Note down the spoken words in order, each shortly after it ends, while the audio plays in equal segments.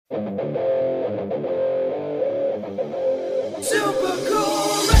Super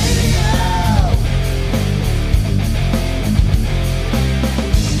cool radio.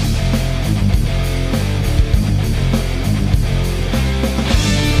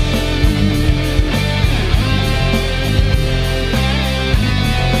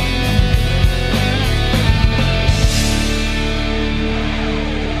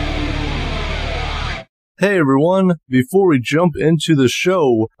 Hey everyone, before we jump into the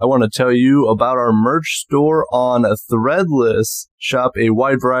show, I want to tell you about our merch store on Threadless. Shop a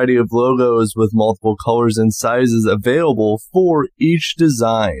wide variety of logos with multiple colors and sizes available for each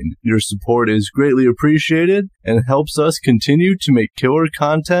design. Your support is greatly appreciated and helps us continue to make killer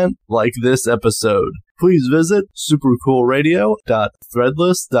content like this episode. Please visit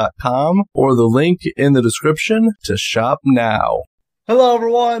supercoolradio.threadless.com or the link in the description to shop now. Hello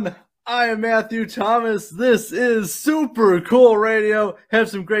everyone! I am Matthew Thomas. This is Super Cool Radio. Have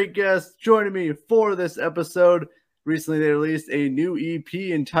some great guests joining me for this episode. Recently, they released a new EP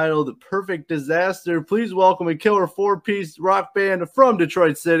entitled Perfect Disaster. Please welcome a killer four-piece rock band from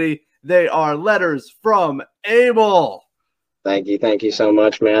Detroit City. They are Letters from Abel. Thank you so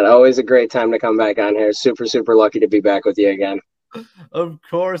much, man. Always a great time to come back on here. Super lucky to be back with you again. Of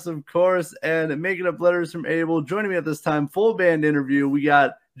course. And making up Letters from Abel, joining me at this time, full band interview, we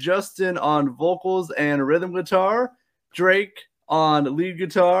got Justin on vocals and rhythm guitar, Drake on lead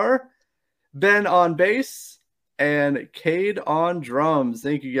guitar, Ben on bass, and Cade on drums.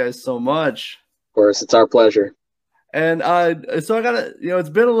 Thank you guys so much. Of course, it's our pleasure. And so I got it's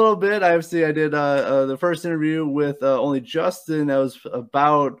been a little bit. I did the first interview with only Justin. That was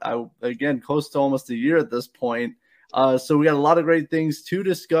about, again, close to almost a year at this point. So we got a lot of great things to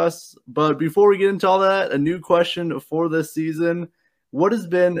discuss. But before we get into all that, a new question for this season. What has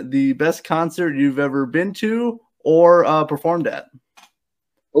been the best concert you've ever been to or performed at?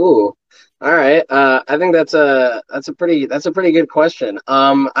 Ooh, all right. I think that's a pretty good question.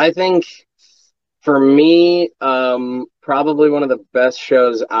 I think for me, probably one of the best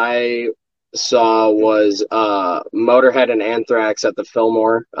shows I saw was Motorhead and Anthrax at the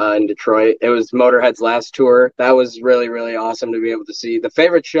Fillmore in Detroit. It was Motorhead's last tour. That was really awesome to be able to see. The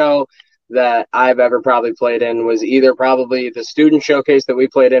favorite show that I've ever probably played in was either probably the student showcase that we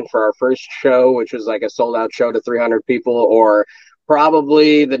played in for our first show, which was like a sold out show to 300 people, or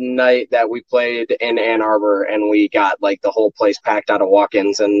probably the night that we played in Ann Arbor and we got like the whole place packed out of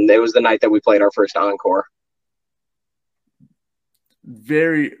walk-ins, and it was the night that we played our first encore.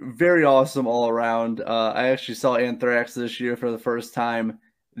 Very awesome all around. I actually saw Anthrax this year for the first time.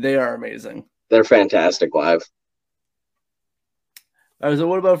 They are amazing. They're fantastic live. All right, so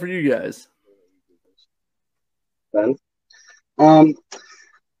what about for you guys? Ben?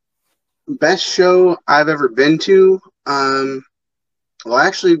 Best show I've ever been to. Well,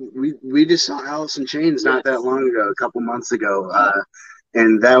 actually, we just saw Alice in Chains not that long ago, a couple months ago,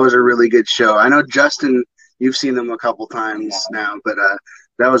 and that was a really good show. I know, Justin, you've seen them a couple times now, but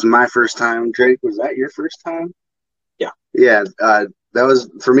that was my first time. Drake, was that your first time? Yeah. That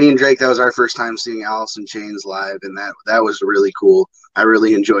was, for me and Drake, that was our first time seeing Alice in Chains live, and that was really cool. I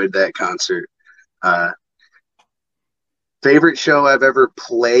really enjoyed that concert. Favorite show I've ever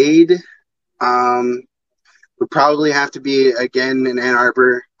played would probably have to be, again, in Ann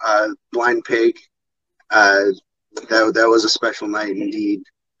Arbor, Blind Pig. That was a special night indeed.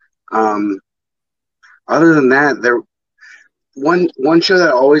 Other than that, one show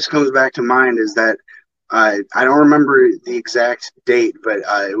that always comes back to mind is that I don't remember the exact date, but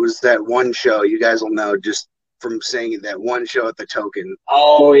it was that one show. You guys will know just from saying it, that one show at the Token.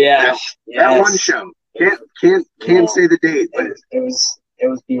 Oh yeah, that one show. Can't say the date, but it was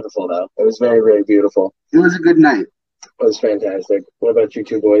beautiful though. It was very beautiful. It was a good night. It was fantastic. What about you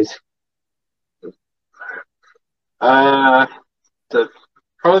two boys? Probably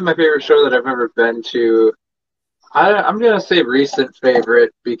my favorite show that I've ever been to. I'm going to say recent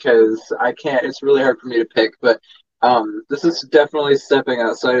favorite because I can't, it's really hard for me to pick, but this is definitely stepping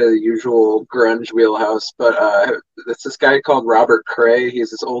outside of the usual grunge wheelhouse, but it's this guy called Robert Cray.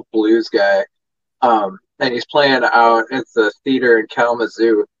 He's this old blues guy, and he's playing out at the theater in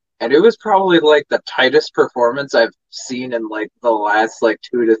Kalamazoo, and it was probably like the tightest performance I've seen in like the last like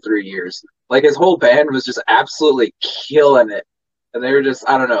 2 to 3 years. Like his whole band was just absolutely killing it, and they were just,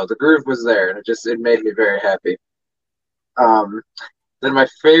 I don't know, the groove was there, and it made me very happy. Then my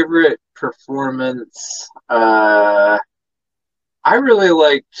favorite performance, I really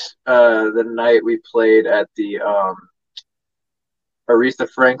liked the night we played at the Aretha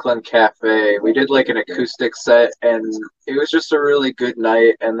Franklin Cafe. We did like an acoustic set, and it was just a really good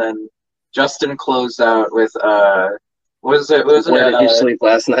night. And then Justin closed out with Where Did You Sleep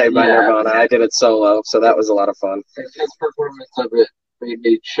Last Night by yeah. Nirvana. I did it solo, so that was a lot of fun. His performance of it made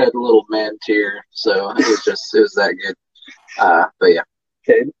me shed a little man tear, so it was that good. But yeah.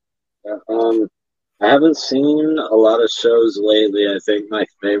 Okay. I haven't seen a lot of shows lately. I think my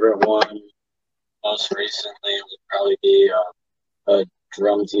favorite one most recently would probably be a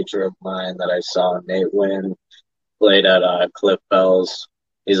drum teacher of mine that I saw, Nate Wynn, played at Cliff Bell's.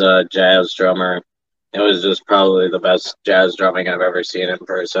 He's a jazz drummer. It was just probably the best jazz drumming I've ever seen in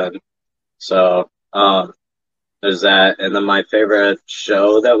person. So there's that. And then my favorite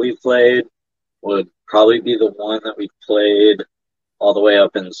show that we played would probably be the one that we played all the way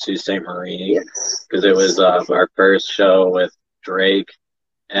up in Sault Ste. Marie, because it was our first show with Drake,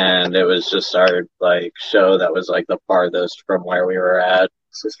 and it was just our show that was the farthest from where we were at.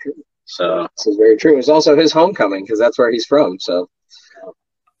 This is true. So this is very true. It's also his homecoming because that's where he's from. So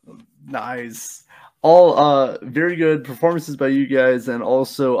nice. All very good performances by you guys, and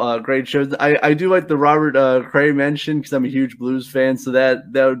also great shows. I do like the Robert Cray mention because I'm a huge blues fan, so that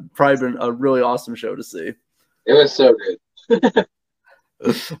would probably been a really awesome show to see. It was so good.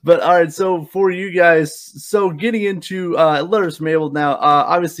 But all right, so for you guys, so getting into Letters from Abel now,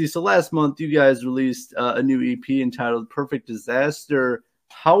 obviously, so last month you guys released a new EP entitled Perfect Disaster.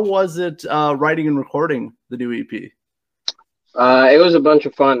 How was it writing and recording the new EP? It was a bunch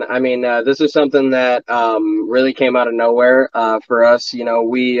of fun. I mean, this is something that really came out of nowhere for us. You know,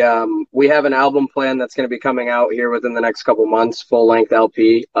 we have an album plan that's going to be coming out here within the next couple months, full-length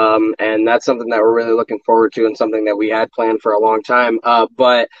LP, and that's something that we're really looking forward to and something that we had planned for a long time.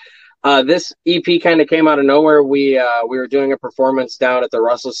 But this EP kind of came out of nowhere. We were doing a performance down at the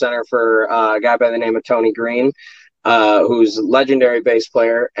Russell Center for a guy by the name of Tony Green, who's a legendary bass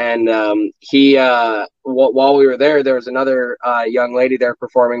player. And while we were there was another young lady there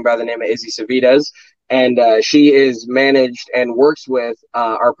performing by the name of Izzy Savides. And she is managed and works with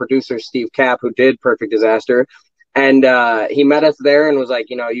our producer, Steve Kapp, who did Perfect Disaster. And he met us there and was like,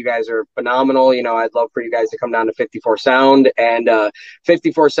 you know, you guys are phenomenal. You know, I'd love for you guys to come down to 54 Sound. And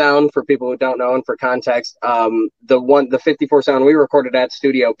 54 Sound, for people who don't know and for context, the 54 Sound we recorded at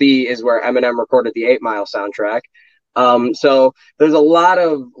Studio B is where Eminem recorded the 8 Mile soundtrack. So there's a lot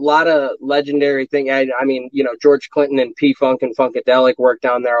of legendary thing. I mean, you know, George Clinton and P-Funk and Funkadelic worked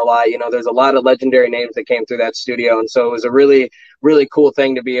down there a lot. You know, there's a lot of legendary names that came through that studio. And so it was a really, really cool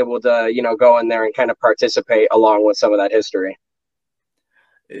thing to be able to, you know, go in there and kind of participate along with some of that history.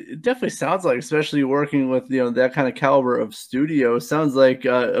 It definitely sounds like, especially working with, you know, that kind of caliber of studio, sounds like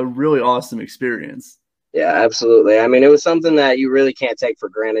a really awesome experience. Yeah, absolutely. I mean, it was something that you really can't take for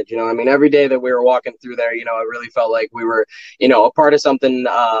granted. You know, I mean, every day that we were walking through there, you know, it really felt like we were, you know, a part of something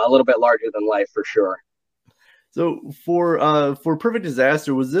a little bit larger than life for sure. So for Perfect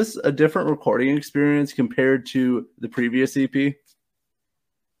Disaster, was this a different recording experience compared to the previous EP? Yeah,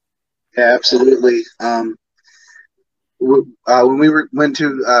 absolutely. When we went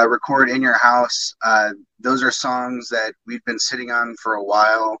to record In Your House, those are songs that we've been sitting on for a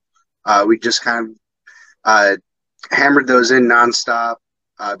while. We just kind of hammered those in nonstop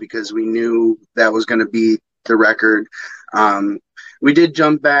because we knew that was going to be the record. We did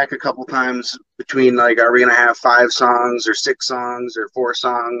jump back a couple times between are we going to have 5 songs or 6 songs or 4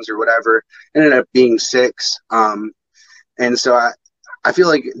 songs or whatever. It ended up being 6. And so I feel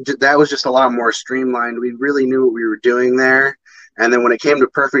like that was just a lot more streamlined. We really knew what we were doing there. And then when it came to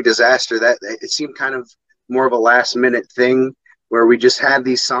Perfect Disaster, that it seemed kind of more of a last minute thing, where we just had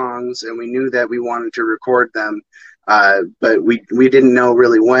these songs and we knew that we wanted to record them. But we didn't know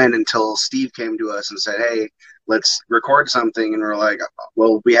really when until Steve came to us and said, hey, let's record something. And we're like,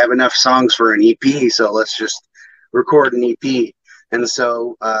 well, we have enough songs for an EP, so let's just record an EP. And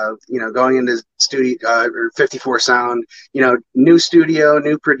so, you know, going into studio or 54 Sound, you know, new studio,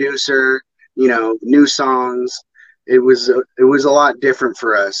 new producer, you know, new songs. It was a lot different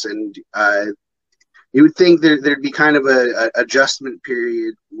for us. And you would think there'd be kind of a adjustment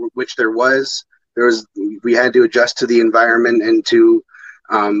period, which there was. We had to adjust to the environment and to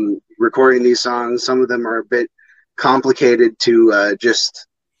recording these songs. Some of them are a bit complicated to just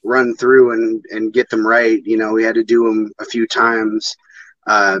run through and get them right. You know, we had to do them a few times.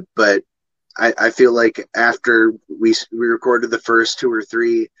 But I feel like after we recorded the first 2 or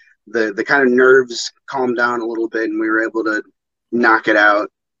 3, the kind of nerves calmed down a little bit and we were able to knock it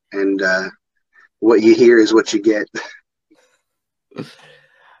out. And what you hear is what you get.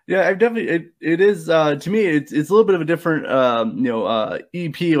 Yeah, I've definitely it is to me it's a little bit of a different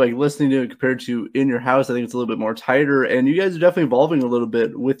EP, like listening to it compared to In Your House. I think it's a little bit more tighter, and you guys are definitely evolving a little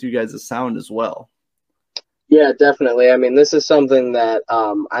bit with you guys' sound as well. Yeah, definitely. I mean, this is something that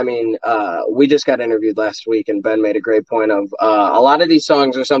we just got interviewed last week, and Ben made a great point of a lot of these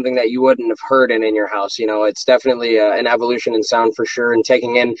songs are something that you wouldn't have heard in your house. You know, it's definitely an evolution in sound for sure, and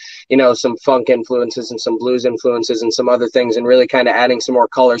taking in some funk influences and some blues influences and some other things, and really kind of adding some more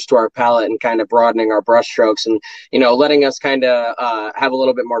colors to our palette and kind of broadening our brushstrokes, and letting us kind of have a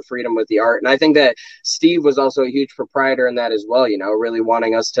little bit more freedom with the art. And I think that Steve was also a huge proprietor in that as well. Really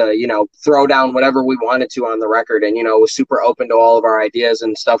wanting us to throw down whatever we wanted to on the record, and was super open to all of our ideas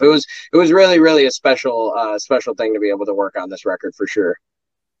and stuff. It was really a special thing to be able to work on this record for sure.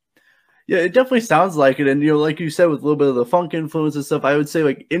 Yeah, it definitely sounds like it, and like you said, with a little bit of the funk influence and stuff, I would say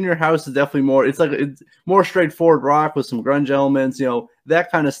like In Your House is definitely more. It's more straightforward rock with some grunge elements,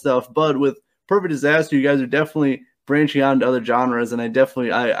 that kind of stuff. But with Perfect Disaster, you guys are definitely branching out into other genres, and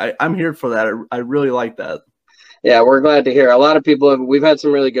I'm here for that. I really like that. Yeah, we're glad to hear. A lot of people we've had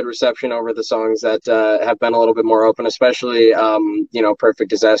some really good reception over the songs that have been a little bit more open, especially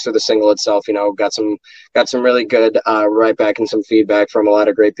Perfect Disaster, the single itself, got some really good right back and some feedback from a lot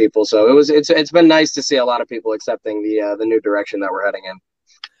of great people. So it's been nice to see a lot of people accepting the new direction that we're heading in.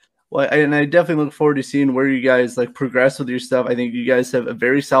 Well, and I definitely look forward to seeing where you guys progress with your stuff. I think you guys have a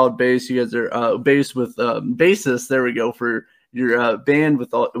very solid base. You guys are based with bassists. There we go, for your band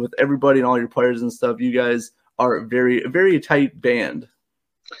with everybody and all your players and stuff. You guys are a very tight band.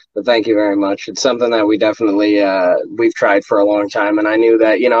 But thank you very much. It's something that we definitely we've tried for a long time, and I knew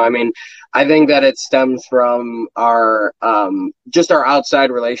that I think that it stems from our just our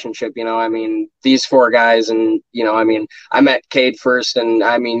outside relationship. These four guys, and I met Cade first, and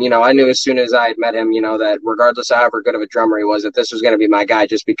I knew as soon as I had met him, that regardless of however good of a drummer he was, that this was going to be my guy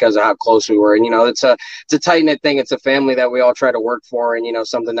just because of how close we were. And it's a tight knit thing. It's a family that we all try to work for, and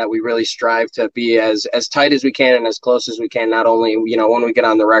something that we really strive to be as tight as we can and as close as we can. Not only when we get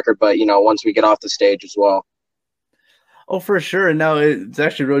on the record, but once we get off the stage as well. Oh, for sure. And now it's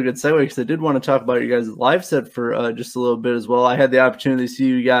actually a really good segue, because I did want to talk about your guys' live set for just a little bit as well. I had the opportunity to see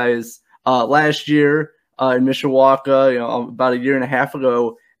you guys last year in Mishawaka, about a year and a half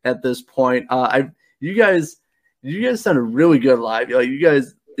ago at this point. You guys sounded really good live. You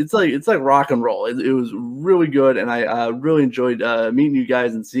guys, it's like rock and roll. It was really good, and I really enjoyed meeting you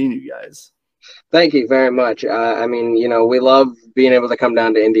guys and seeing you guys. Thank you very much. We love being able to come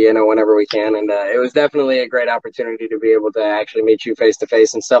down to Indiana whenever we can, and it was definitely a great opportunity to be able to actually meet you face to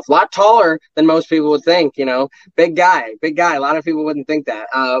face and stuff. A lot taller than most people would think, big guy. A lot of people wouldn't think that,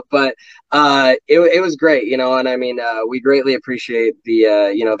 but it was great, and we greatly appreciate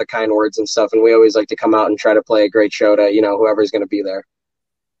the kind words and stuff, and we always like to come out and try to play a great show to whoever's going to be there.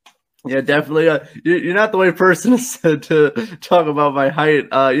 Yeah, definitely. You're not the way person to talk about my height.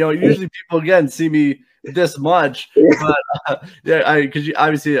 Usually people again see me this much, but because you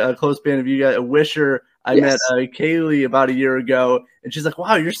obviously a close fan of you guys, a Wisher. I met Kaylee about a year ago, and she's like,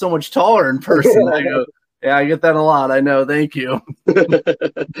 "Wow, you're so much taller in person." I go, "Yeah, I get that a lot. I know. Thank you."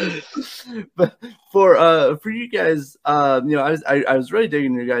 But for you guys, I was really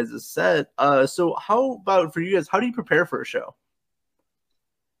digging your guys' set. So how about for you guys? How do you prepare for a show?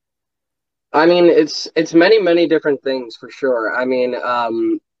 It's many different things for sure.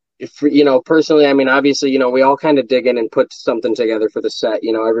 Personally, obviously, we all kind of dig in and put something together for the set.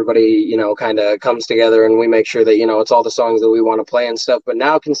 Everybody, kind of comes together, and we make sure that, it's all the songs that we want to play and stuff. But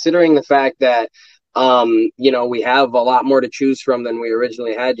now, considering the fact that we have a lot more to choose from than we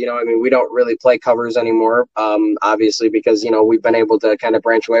originally had. We don't really play covers anymore, obviously, because, we've been able to kind of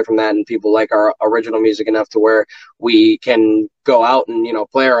branch away from that, and people like our original music enough to where we can go out and,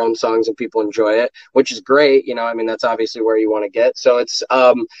 play our own songs and people enjoy it, which is great. That's obviously where you want to get. So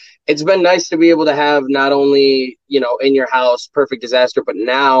it's been nice to be able to have not only, In Your House, Perfect Disaster, but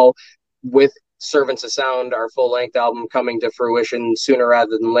now with Servants of Sound, our full-length album, coming to fruition sooner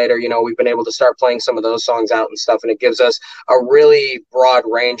rather than later, we've been able to start playing some of those songs out and stuff, and it gives us a really broad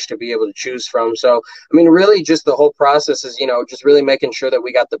range to be able to choose from. So, really just the whole process is, just really making sure that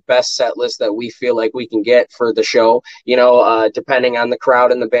we got the best set list that we feel like we can get for the show, depending on the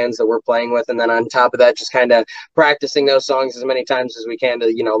crowd and the bands that we're playing with. And then on top of that, just kind of practicing those songs as many times as we can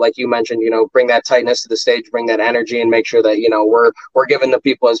to, like you mentioned, bring that tightness to the stage, bring that energy, and make sure that, we're giving the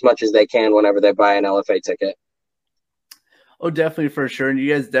people as much as they can whenever they buy an LFA ticket. Oh, definitely, for sure. And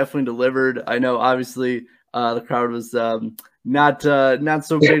you guys definitely delivered. I know, obviously, the crowd was not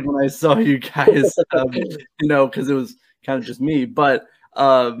so big when I saw you guys, because it was kind of just me. But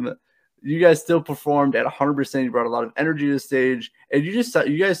you guys still performed at 100%. You brought a lot of energy to the stage, and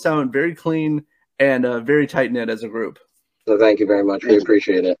you guys sound very clean and very tight knit as a group. So thank you very much. We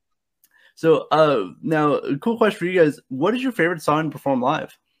appreciate it. So now, a cool question for you guys: what is your favorite song to perform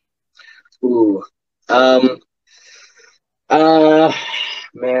live? Ooh, Um, uh,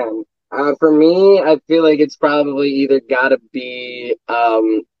 man, for me, I feel like it's probably either got to be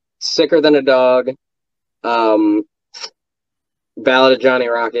 "Sicker Than a Dog," um, "Ballad of Johnny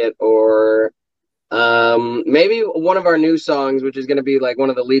Rocket," or maybe one of our new songs, which is going to be like one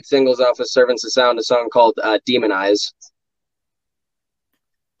of the lead singles off of Servants of Sound, a song called "Demon Eyes."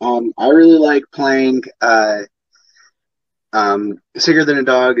 I really like playing Sicker Than a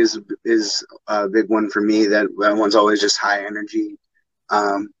Dog is a big one for me. That one's always just high energy.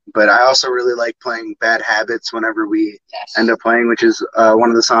 But I also really like playing Bad Habits whenever we end up playing, which is one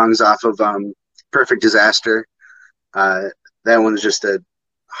of the songs off of Perfect Disaster. Uh, that one's just a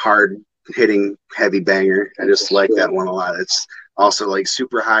hard hitting heavy banger. I just like that one a lot. It's also like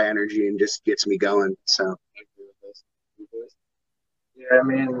super high energy and just gets me going. So Yeah, I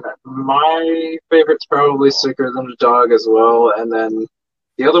mean, my favorite's probably Sicker Than a Dog as well. And then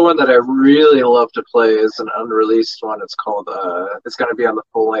the other one that I really love to play is an unreleased one. It's called, it's going to be on the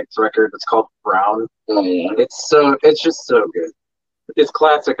full length record. It's called Brown. Oh yeah. It's just so good. It's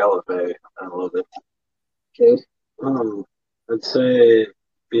classic LFA. I love it. Okay. I'd say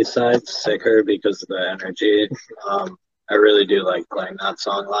besides Sicker because of the energy, I really do like playing that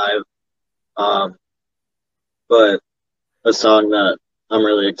song live. But a song that I'm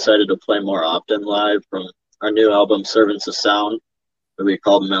really excited to play more often live from our new album, Servants of Sound, that we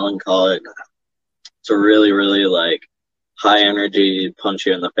called Melancholic. It's a really, really like high energy, punch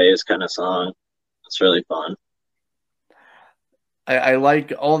you in the face kind of song. It's really fun. I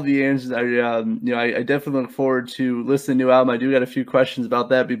like all the answers. I definitely look forward to listening to the new album. I do got a few questions about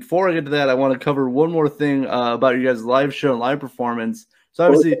that. Before I get to that, I want to cover one more thing about you guys' live show and live performance. So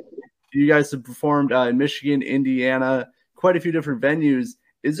obviously, you guys have performed in Michigan, Indiana, quite a few different venues.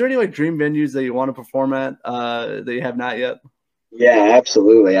 Is there any like dream venues that you want to perform at that you have not yet? Yeah,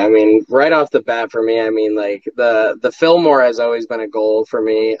 absolutely. I mean, right off the bat for me, I mean, like the Fillmore has always been a goal for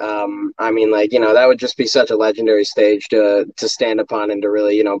me. I mean, like, that would just be such a legendary stage to stand upon and to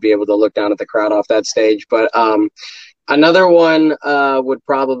really, be able to look down at the crowd off that stage. But another one would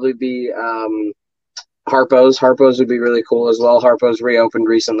probably be Harpo's. Harpo's would be really cool as well. Harpo's reopened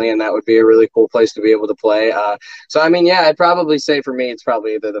recently, and that would be a really cool place to be able to play. So I mean, yeah, I'd probably say for me, it's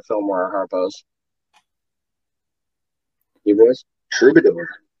probably either the Fillmore or Harpo's. You boys? Troubadour.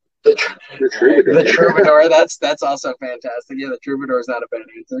 The Troubadour. The Troubadour. That's also fantastic. Yeah, the Troubadour is not a bad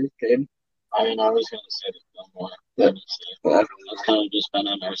answer. Kid. I mean, I was going to say the Fillmore. Yeah. That's kind of just been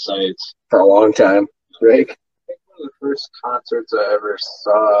on our sites For a long time. Right? I think one of the first concerts I ever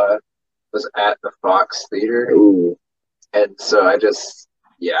saw was at the Fox Theater. Ooh. And so I'd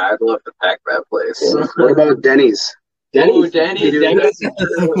love to pack that place. Yeah. What about Denny's? Denny's. Denny's. I'd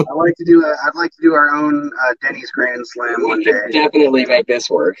like to do our own Denny's Grand Slam one We day. can definitely make this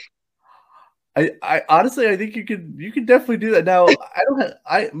work. I honestly, I think you could definitely do that. Now,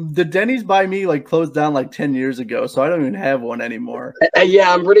 the Denny's by me like closed down like 10 years ago, so I don't even have one anymore.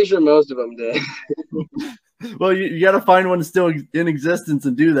 Yeah, I'm pretty sure most of them did. Well, you got to find one still in existence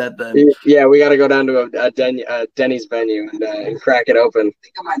and do that then. Yeah, we got to go down to a Denny's venue and crack it open. I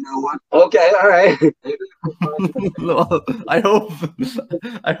think I might know one. Okay, all right. Well, I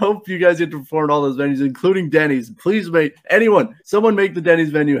hope you guys get to perform at all those venues, including Denny's. Please someone make the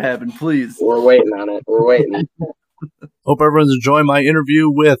Denny's venue happen, please. We're waiting on it. We're waiting. Hope everyone's enjoying my interview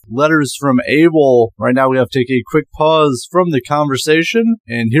with Letters from Abel. Right now we have to take a quick pause from the conversation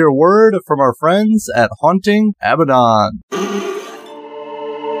and hear a word from our friends at Haunting Abaddon.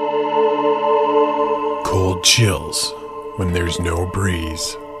 Cold chills when there's no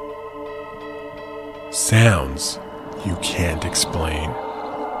breeze. Sounds you can't explain.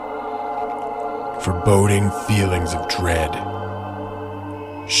 Foreboding feelings of dread.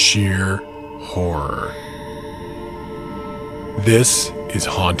 Sheer horror. This is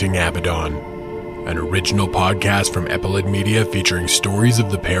Haunting Abaddon, an original podcast from Epilid Media featuring stories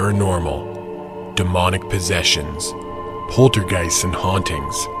of the paranormal, demonic possessions, poltergeists and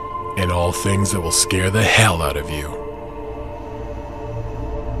hauntings, and all things that will scare the hell out of you.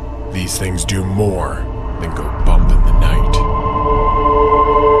 These things do more than go bump in the night.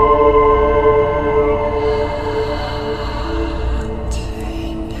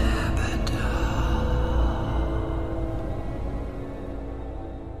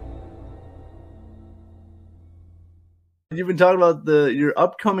 You've been talking about your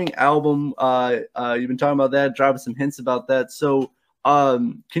upcoming album. You've been talking about that, dropping some hints about that. So,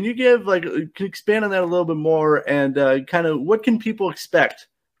 can you expand on that a little bit more and kind of what can people expect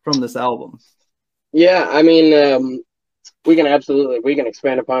from this album? Yeah, I mean, we can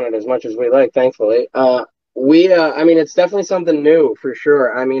expand upon it as much as we like, thankfully. I mean, it's definitely something new for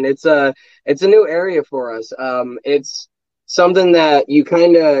sure. I mean, it's a new area for us. It's something that you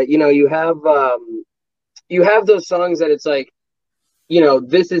kind of, you have those songs that it's like,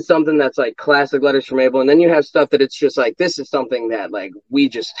 this is something that's like classic letters from Abel, and then you have stuff that it's just like this is something that like we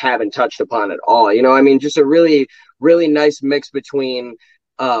just haven't touched upon at all. I mean, just a really, really nice mix between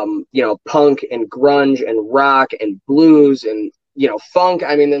punk and grunge and rock and blues and funk.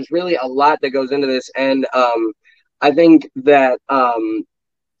 I mean, there's really a lot that goes into this, and I think that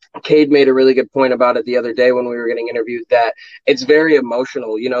Cade made a really good point about it the other day when we were getting interviewed, that it's very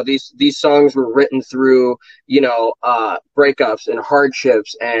emotional. These songs were written through, breakups and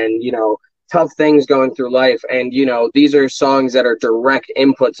hardships and, tough things going through life. And, these are songs that are direct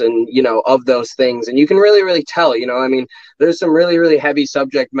inputs and, of those things. And you can really, really tell, I mean, there's some really, really heavy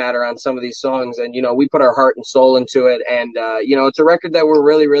subject matter on some of these songs. And, we put our heart and soul into it. And, it's a record that we're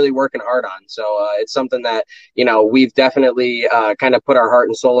really, really working hard on. So it's something that, we've definitely kind of put our heart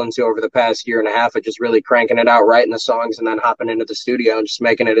and soul into over the past year and a half of just really cranking it out, writing the songs, and then hopping into the studio and just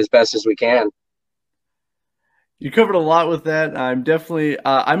making it as best as we can. You covered a lot with that. I'm definitely,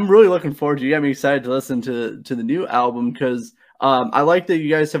 I'm really looking forward to. You got me excited to listen to the new album because I like that you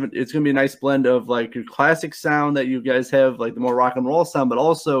guys have. It's going to be a nice blend of like your classic sound that you guys have, like the more rock and roll sound, but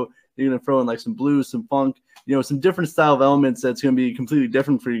also you're going to throw in like some blues, some funk, some different style of elements that's going to be completely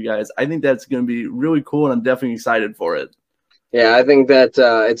different for you guys. I think that's going to be really cool, and I'm definitely excited for it. Yeah, I think that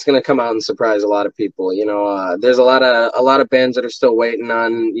it's going to come out and surprise a lot of people. There's a lot of bands that are still waiting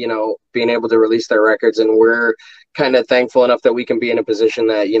on, being able to release their records, and we're kind of thankful enough that we can be in a position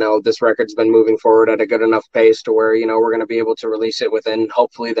that, this record's been moving forward at a good enough pace to where, we're going to be able to release it within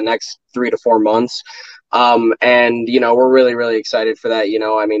hopefully the next 3 to 4 months. And, we're really, really excited for that.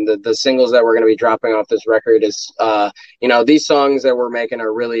 I mean, the singles that we're going to be dropping off this record is, these songs that we're making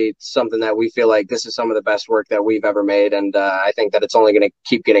are really something that we feel like this is some of the best work that we've ever made. And I think that it's only going to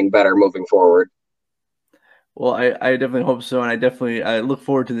keep getting better moving forward. Well, I definitely hope so, and I look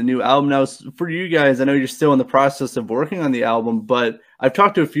forward to the new album. Now, for you guys, I know you're still in the process of working on the album, but I've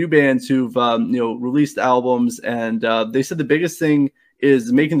talked to a few bands who've released albums, and they said the biggest thing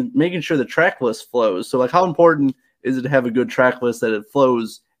is making sure the track list flows. So, like, how important is it to have a good track list that it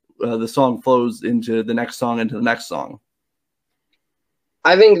flows, the song flows into the next song, into the next song?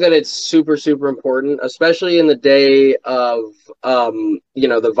 I think that it's super, super important, especially in the day of,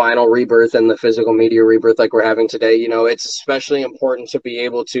 the vinyl rebirth and the physical media rebirth like we're having today. It's especially important to be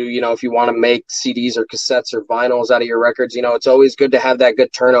able to, if you want to make CDs or cassettes or vinyls out of your records, it's always good to have that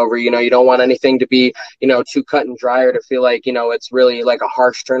good turnover. You don't want anything to be, too cut and dry or to feel like, it's really like a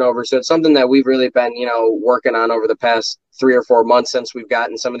harsh turnover. So it's something that we've really been, working on over the past 3 or 4 months since we've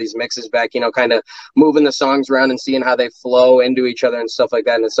gotten some of these mixes back, kind of moving the songs around and seeing how they flow into each other and stuff like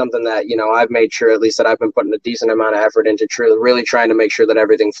that. And it's something that, I've made sure at least that I've been putting a decent amount of effort into really trying to make sure that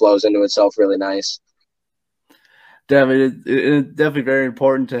everything flows into itself really nice. Definitely, it's definitely very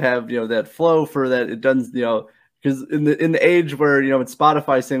important to have, that flow for that. It doesn't, because in the age where, it's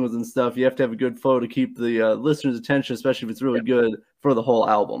Spotify singles and stuff, you have to have a good flow to keep the listener's attention, especially if it's really good for the whole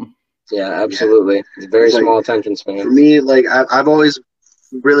album. Yeah, absolutely. Yeah. It's very small attention span. For me, like I've always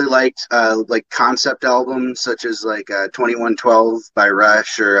really liked like concept albums such as like 2112 by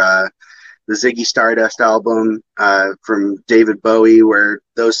Rush or the Ziggy Stardust album from David Bowie, where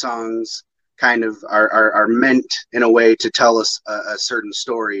those songs kind of are meant in a way to tell us a certain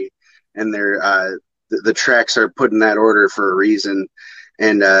story, and they're the tracks are put in that order for a reason.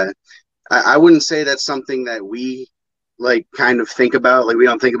 And I wouldn't say that's something that we like kind of think about. Like we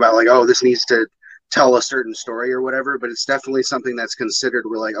don't think about like, oh, this needs to tell a certain story or whatever, but it's definitely something that's considered.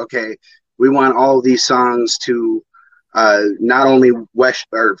 We're like, okay, we want all these songs to not only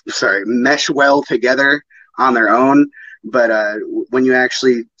mesh well together on their own, but when you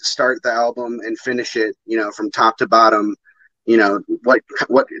actually start the album and finish it, from top to bottom, what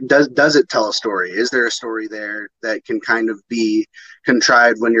does it tell a story? Is there a story there that can kind of be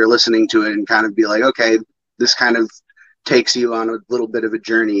contrived when you're listening to it and kind of be like, okay, this kind of takes you on a little bit of a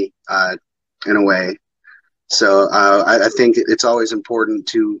journey in a way. So I think it's always important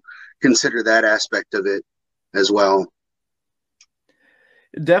to consider that aspect of it as well.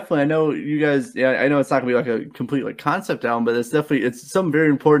 Definitely. I know you guys, I know it's not gonna be like a complete like concept album, but it's something very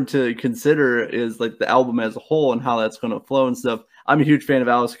important to consider is like the album as a whole and how that's going to flow and stuff. I'm a huge fan of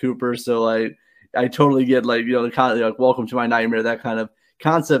Alice Cooper, so like I totally get like, the kind of like Welcome to My Nightmare, that kind of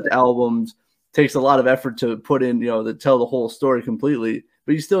concept albums takes a lot of effort to put in, to tell the whole story completely,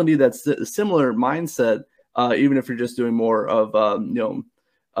 but you still need that similar mindset, even if you're just doing more of, kind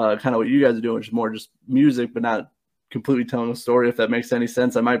of what you guys are doing, which is more just music, but not completely telling a story, if that makes any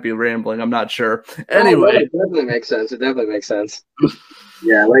sense. I might be rambling. I'm not sure. Anyway. It definitely makes sense. It definitely makes sense.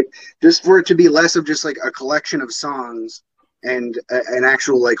 Yeah, like just for it to be less of just like a collection of songs and an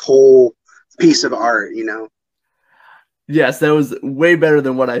actual like whole piece of art, you know? Yes, that was way better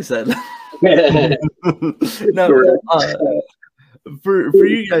than what I said. Now, for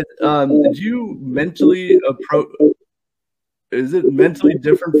you guys, do you mentally approach? Is it mentally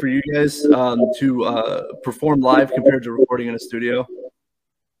different for you guys to perform live compared to recording in a studio?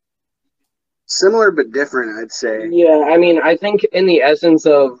 Similar but different, I'd say. Yeah, I mean, I think in the essence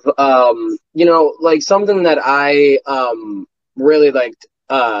of, like something that I really liked,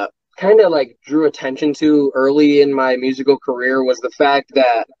 kind of like drew attention to early in my musical career was the fact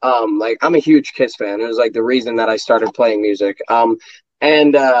that, like, I'm a huge Kiss fan. It was like the reason that I started playing music.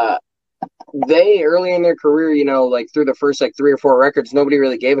 And they early in their career, like through the first like 3 or 4 records, nobody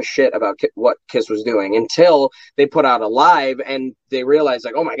really gave a shit about what Kiss was doing until they put out a live and they realized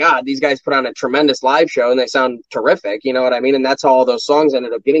like, oh my God, these guys put on a tremendous live show and they sound terrific. You know what I mean? And that's how all those songs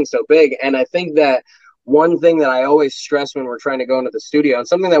ended up getting so big. And I think that one thing that I always stress when we're trying to go into the studio, and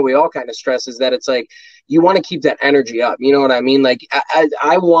something that we all kind of stress, is that it's like you want to keep that energy up. You know what I mean? Like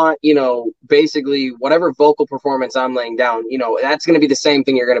I want, basically whatever vocal performance I'm laying down, that's going to be the same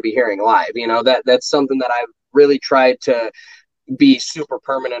thing you're going to be hearing live. That's something that I've really tried to be super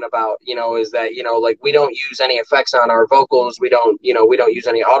permanent about, is that, like we don't use any effects on our vocals. We don't use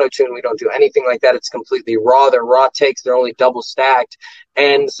any auto tune. We don't do anything like that. It's completely raw. They're raw takes. They're only double stacked.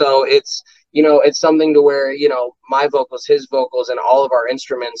 And so it's something to where, my vocals, his vocals, and all of our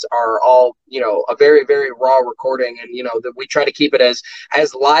instruments are all, a very, very raw recording. And, that we try to keep it as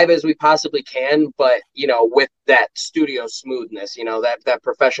live as we possibly can, but, with that studio smoothness, that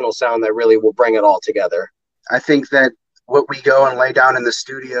professional sound that really will bring it all together. I think that what we go and lay down in the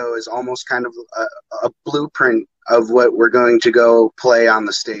studio is almost kind of a blueprint of what we're going to go play on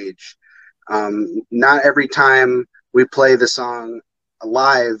the stage. Not every time we play the song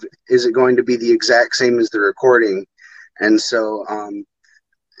live is it going to be the exact same as the recording, and so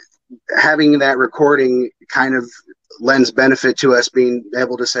having that recording kind of lends benefit to us being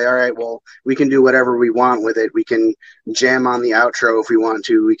able to say, all right, well, we can do whatever we want with it. We can jam on the outro if we want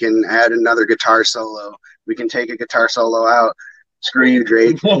to. We can add another guitar solo. We can take a guitar solo out. Screw you,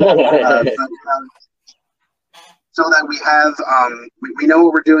 Drake. So that we have we know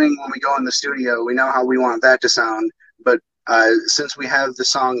what we're doing when we go in the studio. We know how we want that to sound, but since we have the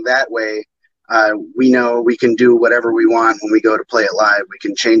song that way, we know we can do whatever we want when we go to play it live. We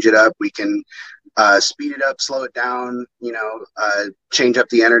can change it up. We can speed it up, slow it down, change up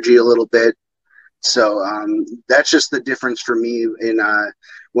the energy a little bit. So that's just the difference for me in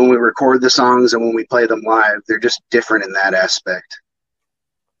when we record the songs and when we play them live. They're just different in that aspect.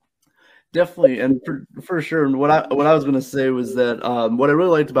 Definitely, and for sure. And what I was going to say was that what I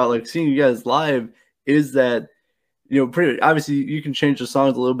really liked about like seeing you guys live is that, pretty obviously you can change the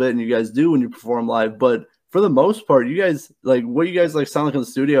songs a little bit, and you guys do when you perform live. But for the most part, you guys like what you guys like sound like in the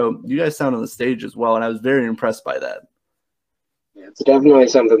studio. You guys sound on the stage as well, and I was very impressed by that. Yeah, it's definitely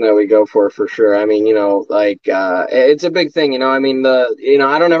something that we go for sure. I mean, it's a big thing. I mean,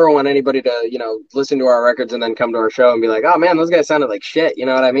 I don't ever want anybody to, listen to our records and then come to our show and be like, oh man, those guys sounded like shit. You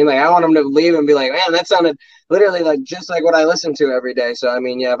know what I mean? Like, I want them to leave and be like, man, that sounded literally like just like what I listen to every day. So, I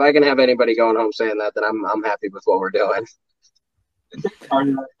mean, yeah, if I can have anybody going home saying that, then I'm happy with what we're doing. Part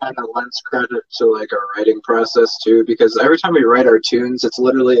of that kind of lends credit to like our writing process too, because every time we write our tunes, it's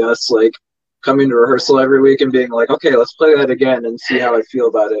literally us like coming to rehearsal every week and being like, okay, let's play that again and see how I feel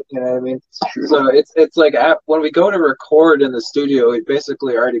about it. You know what I mean? So it's like when we go to record in the studio, we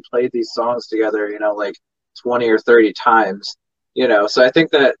basically already played these songs together, like 20 or 30 times, So I think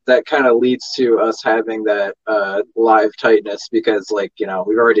that kind of leads to us having that live tightness because like,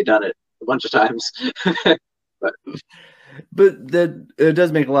 we've already done it a bunch of times. But that it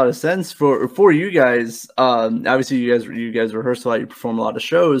does make a lot of sense for you guys. Obviously, you guys rehearse a lot, you perform a lot of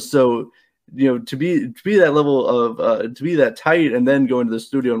shows, so to be that level of to be that tight and then go into the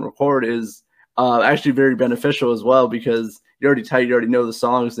studio and record is actually very beneficial as well, because you're already tight, you already know the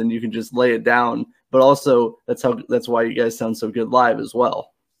songs, and you can just lay it down. But also that's why you guys sound so good live as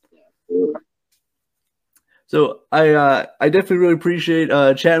well. So I definitely really appreciate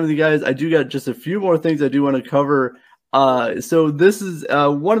chatting with you guys. I do got just a few more things I do want to cover. So this is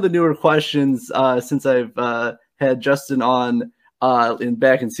one of the newer questions since I've had Justin on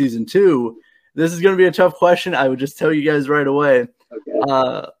back in season 2. This is going to be a tough question. I would just tell you guys right away.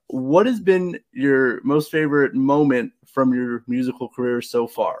 Okay. What has been your most favorite moment from your musical career so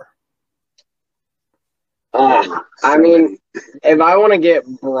far? I mean, if I want to get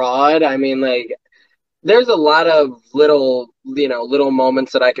broad, I mean, like, there's a lot of little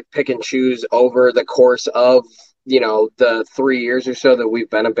moments that I could pick and choose over the course of, the 3 years or so that we've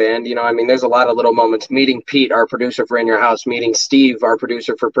been a band. I mean, there's a lot of little moments. Meeting Pete, our producer for In Your House, meeting Steve, our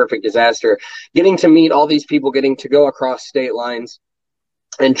producer for Perfect Disaster, getting to meet all these people, getting to go across state lines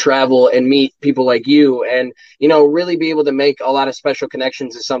and travel and meet people like you, and really be able to make a lot of special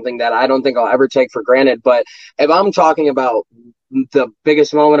connections is something that I don't think I'll ever take for granted. But if I'm talking about the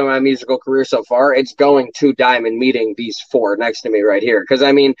biggest moment of my musical career so far, it's going to Diamond, meeting these four next to me right here. Because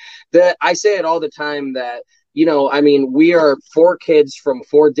I mean, I say it all the time that I mean, we are four kids from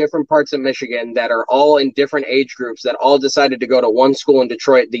four different parts of Michigan that are all in different age groups that all decided to go to one school in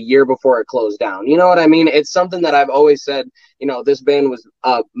Detroit the year before it closed down. You know what I mean? It's something that I've always said, this band was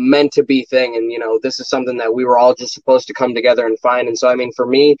meant to be thing. And, this is something that we were all just supposed to come together and find. And so, I mean, for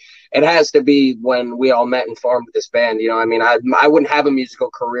me, it has to be when we all met and formed this band. I mean, I wouldn't have a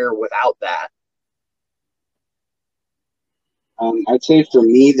musical career without that. I'd say for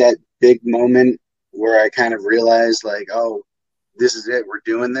me, that big moment where I kind of realized, like, oh, this is it, we're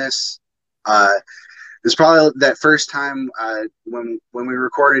doing this. It's probably that first time when we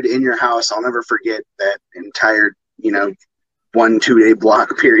recorded In Your House. I'll never forget that entire 1-2 day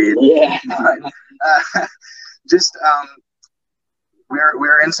block period. Yeah. Just we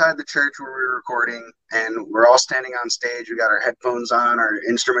were inside the church where we were recording, and we're all standing on stage. We got our headphones on, our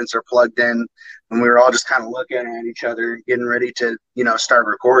instruments are plugged in, and we were all just kind of looking at each other, getting ready to start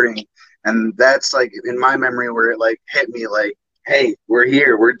recording. And that's like in my memory where it like hit me like, hey, we're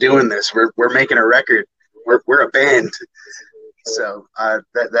here, we're doing this, we're making a record, we're a band. So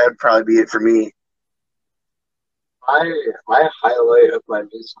that'd probably be it for me. My highlight of my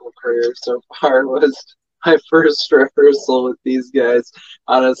musical career so far was my first rehearsal with these guys.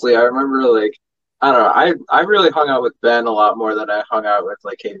 Honestly, I remember like, I don't know, I really hung out with Ben a lot more than I hung out with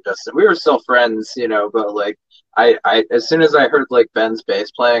like Kate and Justin. We were still friends, but like I as soon as I heard like Ben's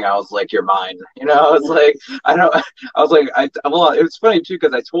bass playing, I was like, you're mine. I was like, well, it was funny too,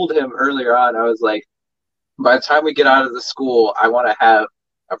 because I told him earlier on, I was like, by the time we get out of the school, I want to have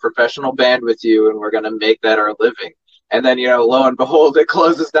a professional band with you, and we're going to make that our living. And then, lo and behold, it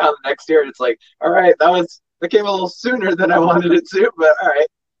closes down the next year, and it's like, all right, that came a little sooner than I wanted it to, but all right.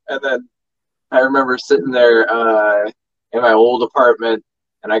 And then I remember sitting there in my old apartment,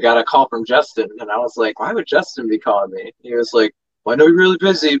 and I got a call from Justin, and I was like, why would Justin be calling me? He was like, well, I know you're really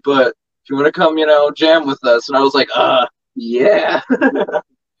busy, but if you want to come, jam with us. And I was like, yeah.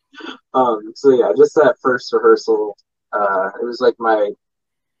 So yeah, just that first rehearsal, it was like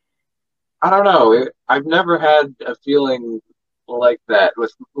I don't know, I've never had a feeling like that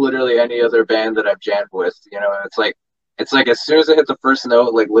with literally any other band that I've jammed with, it's like as soon as I hit the first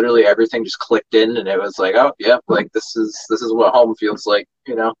note, like literally everything just clicked in, and it was like, oh, yep, like this is what home feels like,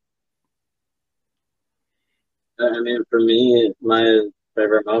 I mean, for me, my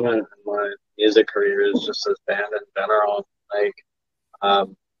favorite moment in my music career is just this band in general. Like,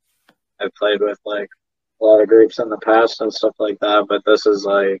 I've played with like a lot of groups in the past and stuff like that, but this is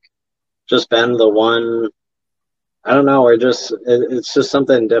like just been the one. I don't know, it's just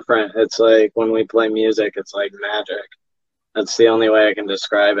something different. It's like when we play music, it's like magic. That's the only way I can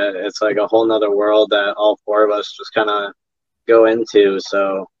describe it. It's like a whole nother world that all four of us just kind of go into.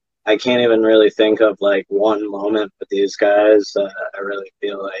 So I can't even really think of like one moment with these guys that I really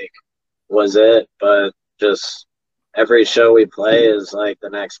feel like was it, but just every show we play is like the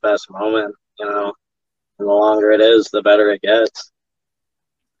next best moment, and the longer it is, the better it gets.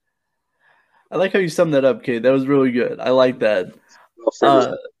 I like how you summed that up, Kate. That was really good. I like that.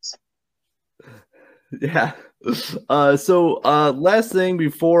 Yeah. So last thing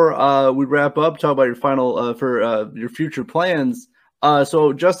before we wrap up, talk about your final for your future plans.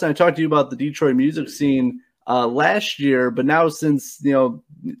 So Justin, I talked to you about the Detroit music scene last year, but now since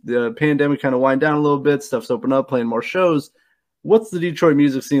the pandemic kind of wind down a little bit, stuff's opened up, playing more shows. What's the Detroit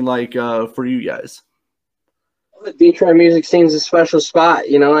music scene like for you guys? The Detroit music scene's a special spot,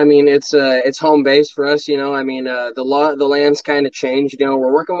 I mean, it's home base for us, I mean, the land's kind of changed,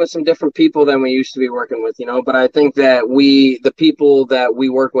 we're working with some different people than we used to be working with, but I think that the people that we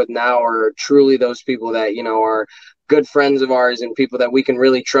work with now are truly those people that, are good friends of ours and people that we can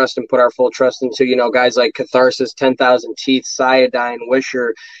really trust and put our full trust into, guys like Catharsis, 10,000 Teeth, Cyodyne,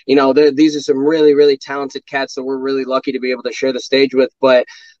 Wisher, these are some really, really talented cats that we're really lucky to be able to share the stage with. But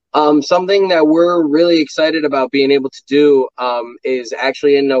something that we're really excited about being able to do is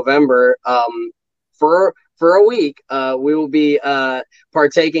actually in November for for a week, we will be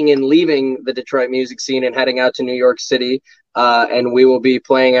partaking in leaving the Detroit music scene and heading out to New York City. And we will be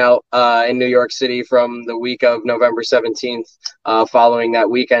playing out in New York City from the week of November 17th, following that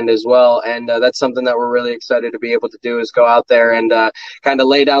weekend as well. And that's something that we're really excited to be able to do, is go out there and kind of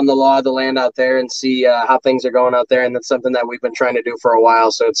lay down the law of the land out there and see how things are going out there. And that's something that we've been trying to do for a while.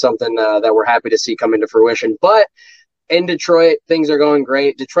 So it's something that we're happy to see come into fruition. But in Detroit, things are going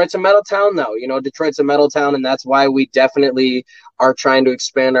great. Detroit's a metal town, though. Detroit's a metal town, and that's why we definitely are trying to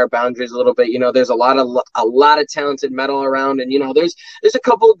expand our boundaries a little bit. There's a lot of talented metal around, and there's a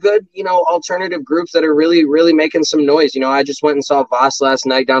couple of good alternative groups that are really, really making some noise. I just went and saw Voss last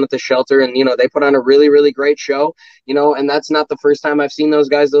night down at the Shelter, and they put on a really, really great show. And that's not the first time I've seen those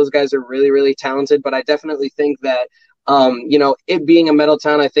guys. Those guys are really, really talented, but I definitely think that it being a metal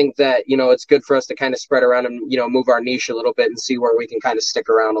town, I think that, it's good for us to kind of spread around and, move our niche a little bit and see where we can kind of stick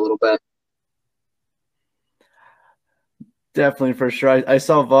around a little bit. Definitely, for sure. I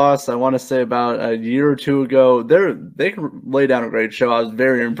saw Voss, I want to say about a year or two ago. They can lay down a great show. I was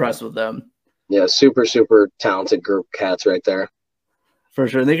very impressed with them. Yeah, super, super talented group of cats right there. For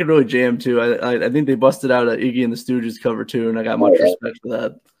sure. And they could really jam, too. I think they busted out an Iggy and the Stooges cover, too, and I got much respect for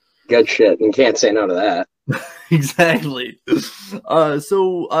that. Good shit. You can't say no to that. Exactly.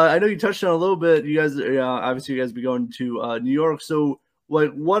 So I know you touched on a little bit. You guys, obviously, you guys be going to New York. So,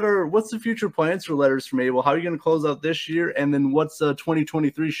 what's the future plans for Letters from Abel? How are you going to close out this year? And then what's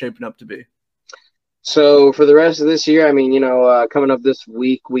 2023 shaping up to be? So for the rest of this year, coming up this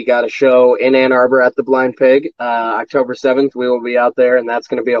week, we got a show in Ann Arbor at the Blind Pig. October 7th, we will be out there, and that's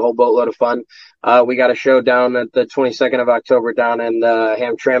going to be a whole boatload of fun. We got a show down at the 22nd of October down in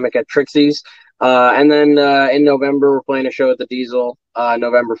Hamtramck at Trixie's. And then in November, we're playing a show at the Diesel,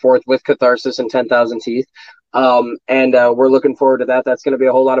 November 4th, with Catharsis and 10,000 Teeth. And we're looking forward to that. That's going to be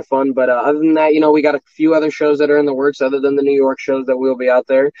a whole lot of fun. But other than that, we got a few other shows that are in the works other than the New York shows that we'll be out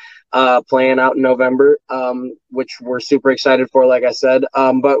there playing out in November, which we're super excited for, like I said.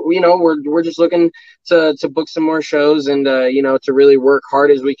 But, we're just looking to book some more shows and, to really work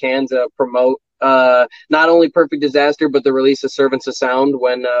hard as we can to promote not only Perfect Disaster, but the release of Servants of Sound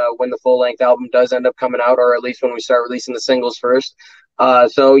when the full-length album does end up coming out, or at least when we start releasing the singles first.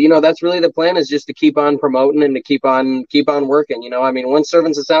 So that's really the plan, is just to keep on promoting and to keep on working. Once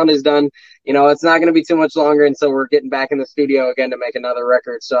Servants of Sound is done, it's not going to be too much longer until we're getting back in the studio again to make another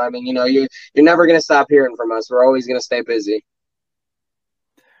record. So, you're never going to stop hearing from us. We're always going to stay busy.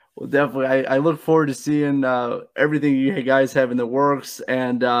 Well, definitely. I look forward to seeing everything you guys have in the works,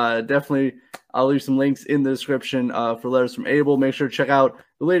 and definitely I'll leave some links in the description for Letters from Abel. Make sure to check out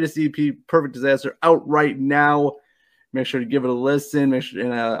the latest EP, Perfect Disaster, out right now. Make sure to give it a listen.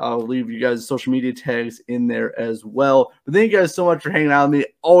 And I'll leave you guys social media tags in there as well. But thank you guys so much for hanging out with me.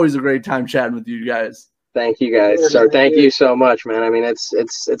 Always a great time chatting with you guys. Thank you guys. So thank you so much, man.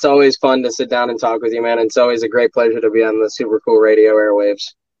 It's always fun to sit down and talk with you, man. It's always a great pleasure to be on the Super Cool Radio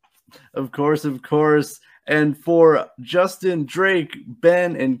airwaves. Of course. And for Justin, Drake,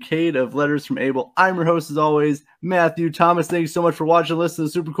 Ben, and Kate of Letters from Abel, I'm your host as always, Matthew Thomas. Thank you so much for watching and listening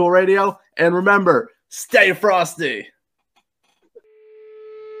to Super Cool Radio. And remember, stay frosty.